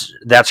much as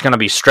that's going to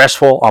be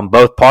stressful on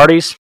both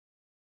parties.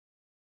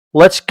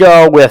 Let's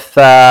go with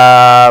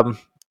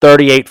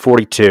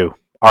 38-42,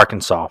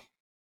 Arkansas.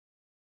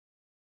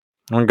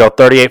 I'm going to go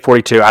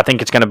 38-42. I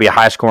think it's going to be a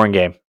high-scoring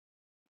game.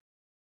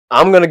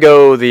 I'm going to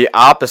go the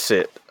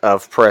opposite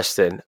of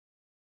Preston.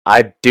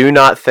 I do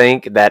not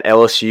think that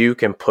LSU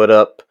can put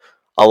up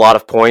a lot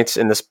of points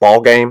in this ball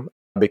game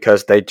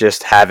because they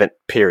just haven't,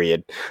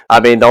 period.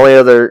 I mean, the only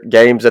other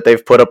games that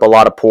they've put up a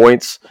lot of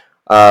points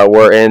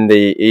were in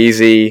the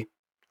easy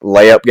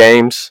layup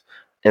games.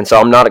 And so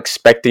I'm not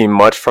expecting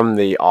much from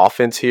the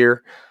offense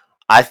here.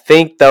 I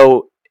think,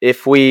 though,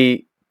 if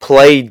we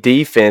play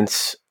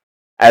defense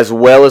as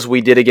well as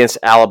we did against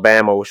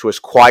Alabama, which was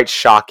quite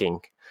shocking,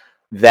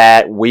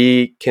 that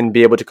we can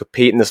be able to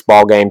compete in this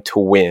ball game to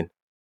win.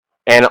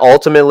 And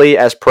ultimately,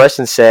 as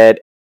Preston said,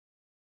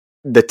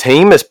 the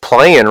team is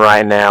playing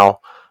right now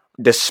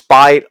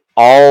despite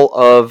all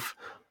of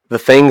the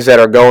things that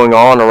are going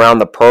on around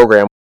the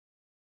program.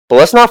 But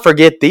let's not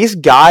forget, these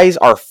guys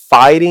are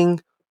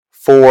fighting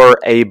for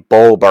a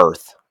bowl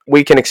berth.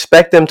 We can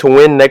expect them to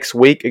win next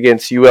week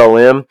against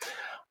ULM,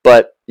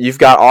 but you've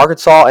got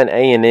Arkansas and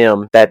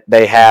A&M that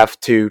they have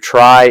to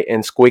try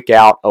and squeak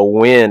out a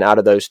win out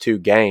of those two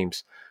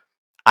games.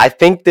 I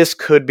think this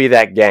could be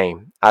that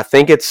game. I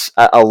think it's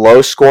a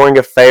low-scoring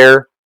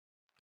affair.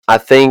 I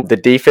think the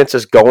defense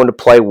is going to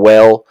play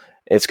well.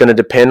 It's going to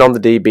depend on the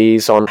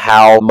DBs, on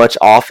how much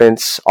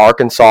offense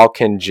Arkansas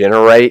can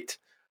generate.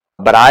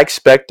 But I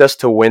expect us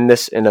to win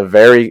this in a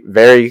very,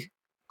 very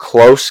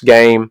close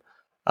game,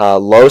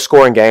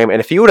 low-scoring game. And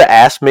if you would have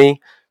asked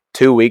me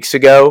 2 weeks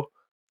ago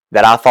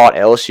that I thought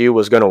LSU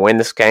was going to win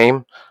this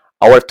game,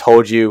 I would have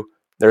told you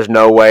there's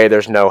no way,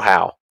 there's no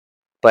how.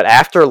 But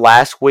after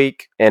last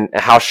week and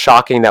how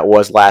shocking that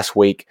was last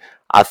week,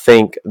 I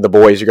think the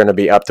boys are going to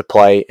be up to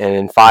play and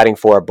in fighting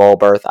for a bowl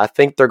berth. I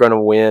think they're going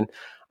to win.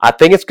 I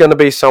think it's going to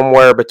be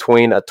somewhere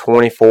between a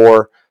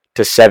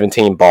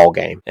 24-17 ball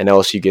game, and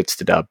LSU gets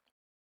the dub.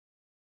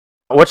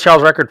 What's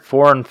y'all's record?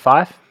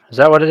 4-5? Is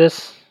that what it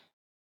is?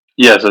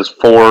 Yes, it's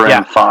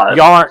 4-5.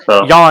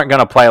 Y'all aren't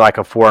going to play like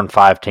a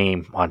 4-5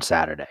 team on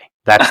Saturday.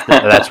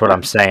 That's what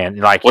I'm saying.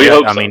 Like,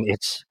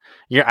 it's.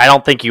 I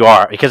don't think you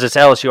are, because it's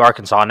LSU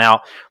Arkansas.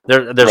 Now,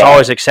 there's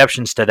always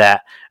exceptions to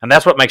that, and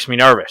that's what makes me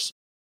nervous.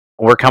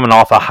 We're coming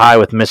off a high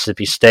with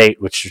Mississippi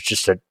State, which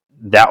was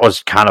that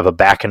was kind of a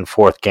back and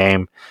forth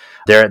game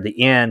there at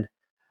the end.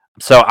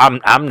 So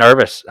I'm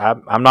nervous.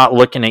 I'm not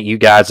looking at you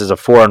guys as a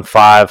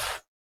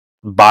 4-5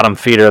 bottom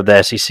feeder of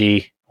the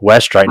SEC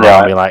West right now.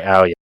 And be like,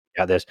 oh yeah,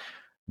 got this.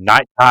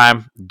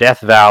 Nighttime,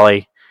 Death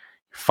Valley,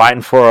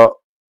 fighting for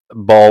a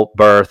bowl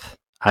berth.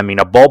 I mean,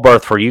 a bowl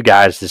berth for you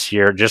guys this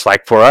year, just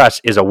like for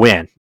us, is a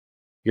win.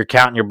 You're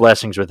counting your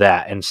blessings with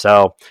that. And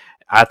so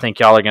I think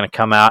y'all are going to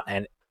come out,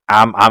 and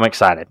I'm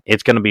excited.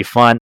 It's going to be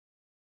fun.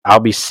 I'll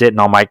be sitting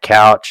on my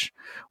couch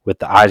with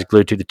the eyes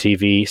glued to the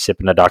TV,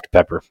 sipping a Dr.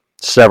 Pepper.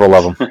 Several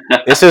of them.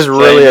 This is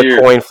really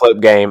a coin flip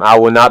game. I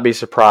will not be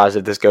surprised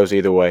if this goes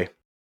either way.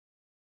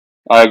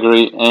 I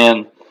agree.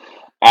 And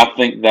I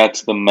think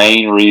that's the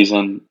main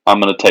reason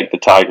I'm going to take the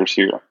Tigers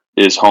here,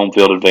 is home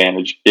field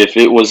advantage. If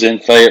it was in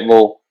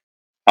Fayetteville,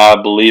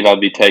 I believe I'd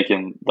be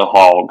taking the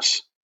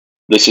Hogs.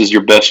 This is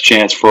your best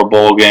chance for a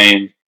bowl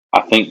game.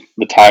 I think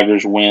the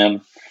Tigers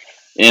win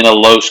in a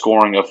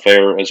low-scoring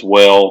affair as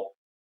well.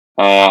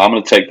 I'm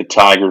going to take the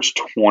Tigers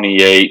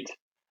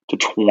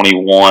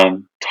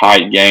 28-21.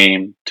 Tight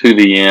game to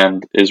the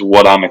end is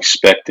what I'm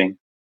expecting.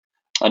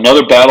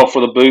 Another battle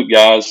for the boot,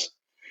 guys.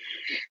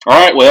 All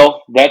right,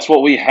 well, that's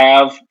what we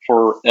have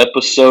for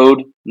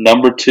episode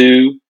number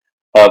 2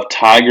 of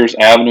Tigers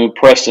Avenue.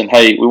 Preston,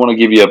 hey, we want to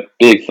give you a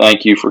big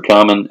thank you for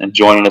coming and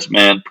joining us,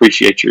 man.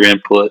 Appreciate your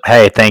input.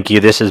 Hey, thank you.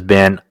 This has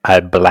been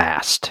a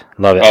blast.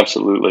 Love it.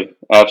 Absolutely.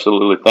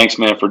 Thanks,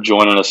 man, for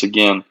joining us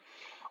again.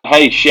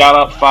 Hey, shout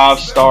out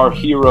 5-Star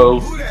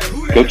Hero.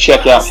 Go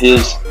check out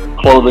his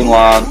clothing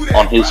line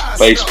on his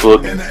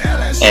Facebook.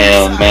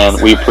 And,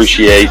 man, we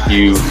appreciate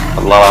you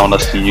allowing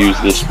us to use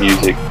this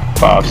music,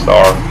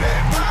 5-Star.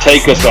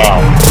 Take us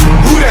out.